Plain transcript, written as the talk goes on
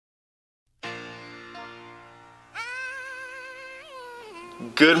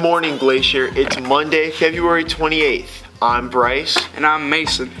Good morning, Glacier. It's Monday, February 28th. I'm Bryce. And I'm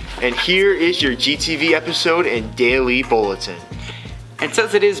Mason. And here is your GTV episode and daily bulletin. And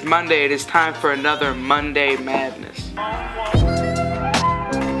since it is Monday, it is time for another Monday Madness.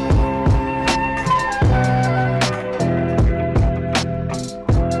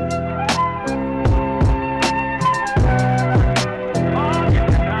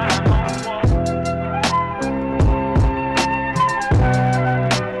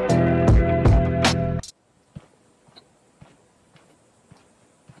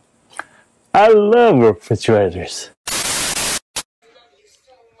 I love refrigerators.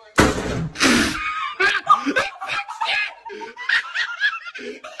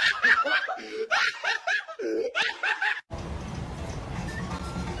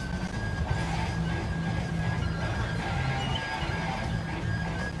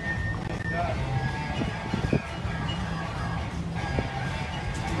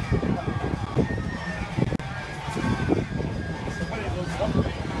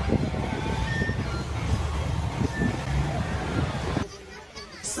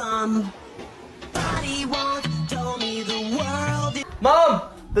 Somebody once told me the world is— Mom!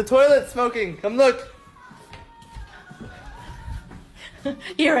 The toilet's smoking! Come look!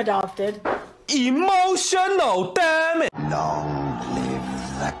 You're adopted. Emotional, damn it! Long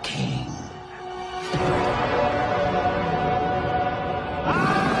live the king.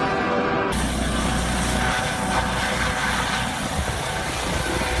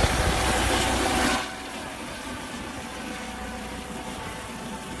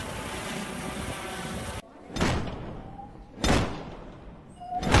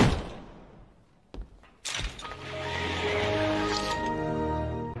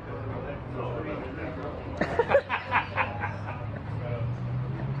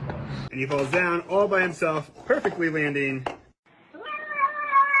 And he falls down all by himself, perfectly landing.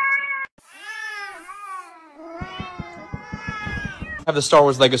 Have the Star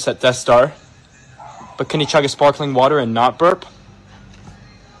Wars Lego set Death Star, but can he chug a sparkling water and not burp?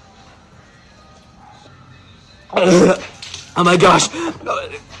 Oh my gosh!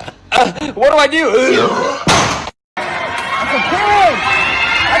 What do I do?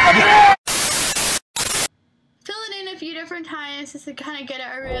 Fill it in a few different times just to kind of get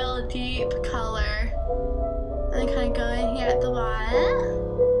a real deep color. And then kind of go in here at the bottom.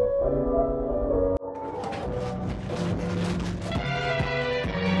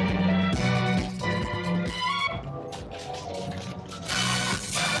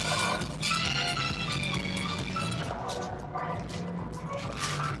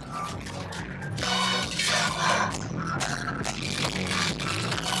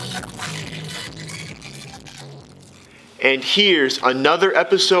 And here's another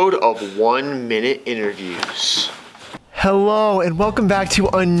episode of 1 Minute Interviews. Hello and welcome back to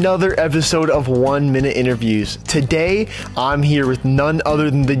another episode of 1 Minute Interviews. Today, I'm here with none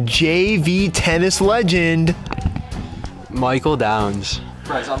other than the JV tennis legend, Michael Downs.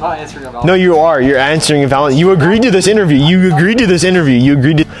 Bryce, I'm not answering about. No, you are. You're answering a valid. You agreed to this interview. You agreed to this interview. You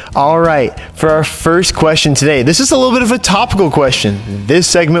agreed to. All right. For our first question today, this is a little bit of a topical question. This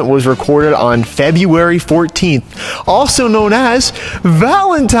segment was recorded on February 14th, also known as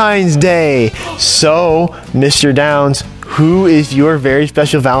Valentine's Day. So, Mr. Downs, who is your very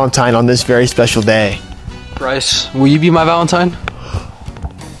special Valentine on this very special day? Bryce, will you be my Valentine?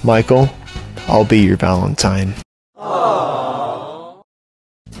 Michael, I'll be your Valentine.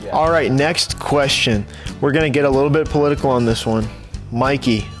 All right, next question. We're going to get a little bit political on this one.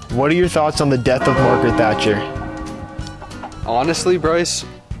 Mikey, what are your thoughts on the death of Margaret Thatcher? Honestly, Bryce,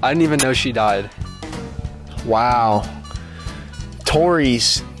 I didn't even know she died. Wow.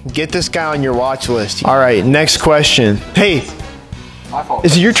 Tories, get this guy on your watch list. All right, next question. Hey,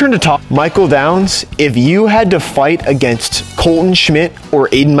 is it your turn to talk? Michael Downs, if you had to fight against Colton Schmidt or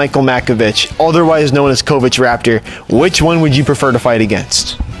Aiden Michael Makovich, otherwise known as Kovic Raptor, which one would you prefer to fight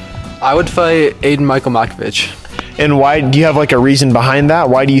against? I would fight Aiden Michael Makovich. And why, do you have like a reason behind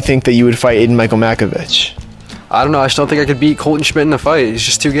that? Why do you think that you would fight Aiden Michael Makovich? I don't know, I just don't think I could beat Colton Schmidt in a fight. He's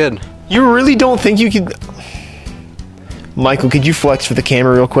just too good. You really don't think you could? Michael, could you flex for the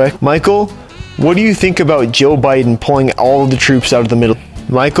camera real quick? Michael, what do you think about Joe Biden pulling all of the troops out of the middle?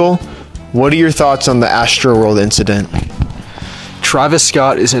 Michael, what are your thoughts on the Astroworld incident? Travis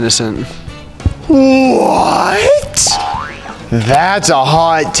Scott is innocent. What? That's a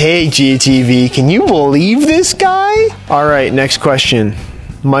hot take, GTV. Can you believe this guy? All right, next question.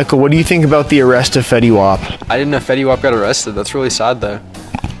 Michael, what do you think about the arrest of Fetty Wap? I didn't know Fetty Wap got arrested. That's really sad, though.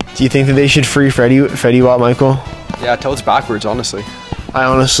 Do you think that they should free Fetty Wap, Michael? Yeah, tell it's backwards, honestly. I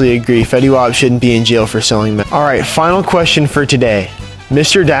honestly agree. Fetty Wap shouldn't be in jail for selling meth. All right, final question for today.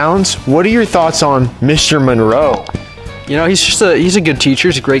 Mr. Downs, what are your thoughts on Mr. Monroe? You know, he's a good teacher.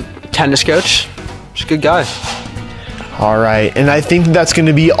 He's a great tennis coach. He's a good guy. All right, and I think that's going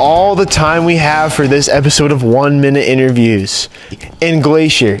to be all the time we have for this episode of 1 Minute Interviews. And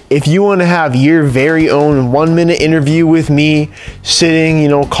Glacier, if you want to have your very own 1 minute interview with me, sitting,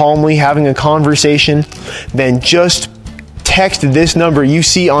 calmly having a conversation, then just text this number you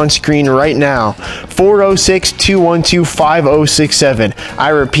see on screen right now, 406-212-5067. I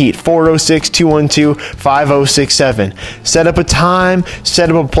repeat, 406-212-5067. Set up a time,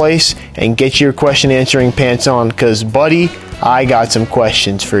 set up a place, and get your question answering pants on, because, buddy, I got some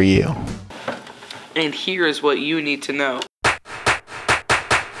questions for you. And here is what you need to know.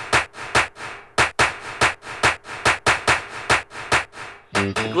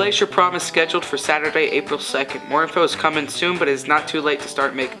 Glacier Prom is scheduled for Saturday, April 2nd. More info is coming soon, but it's not too late to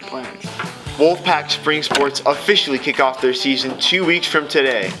start making plans. Wolfpack Spring Sports officially kick off their season 2 weeks from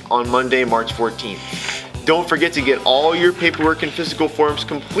today on Monday, March 14th. Don't forget to get all your paperwork and physical forms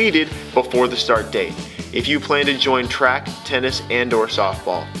completed before the start date if you plan to join track, tennis, and/or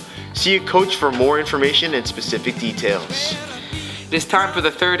softball. See a coach for more information and specific details. It is time for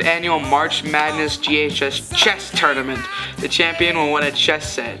the 3rd annual March Madness GHS Chess Tournament. The champion will win a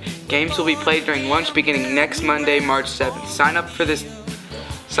chess set. Games will be played during lunch beginning next Monday, March 7th. Sign up for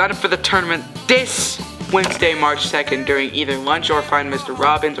the tournament this Wednesday, March 2nd during either lunch, or find Mr.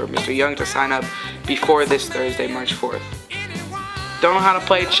 Robbins or Mr. Young to sign up before this Thursday, March 4th. Don't know how to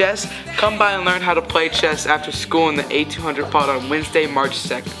play chess? Come by and learn how to play chess after school in the A200 pod on Wednesday, March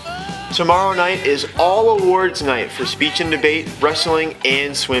 2nd. Tomorrow night is all awards night for speech and debate, wrestling,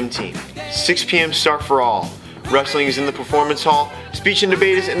 and swim team. 6 p.m. start for all. Wrestling is in the performance hall, speech and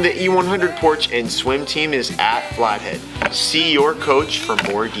debate is in the E100 porch, and swim team is at Flathead. See your coach for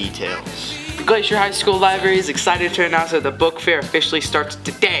more details. The Glacier High School Library is excited to announce that the book fair officially starts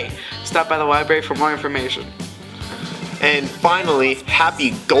today. Stop by the library for more information. And finally,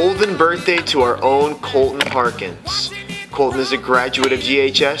 happy golden birthday to our own Colton Harkins. Colton is a graduate of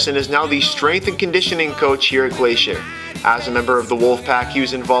GHS and is now the strength and conditioning coach here at Glacier. As a member of the Wolfpack, he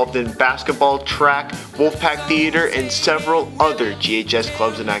was involved in basketball, track, Wolfpack theater, and several other GHS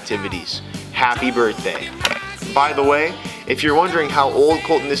clubs and activities. Happy birthday. By the way, if you're wondering how old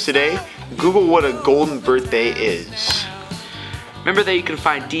Colton is today, Google what a golden birthday is. Remember that you can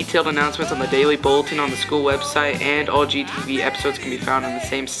find detailed announcements on the daily bulletin on the school website, and all GTV episodes can be found on the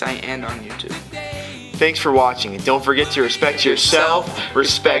same site and on YouTube. Thanks for watching, and don't forget to respect yourself,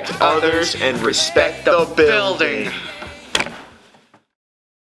 respect others, and respect the building.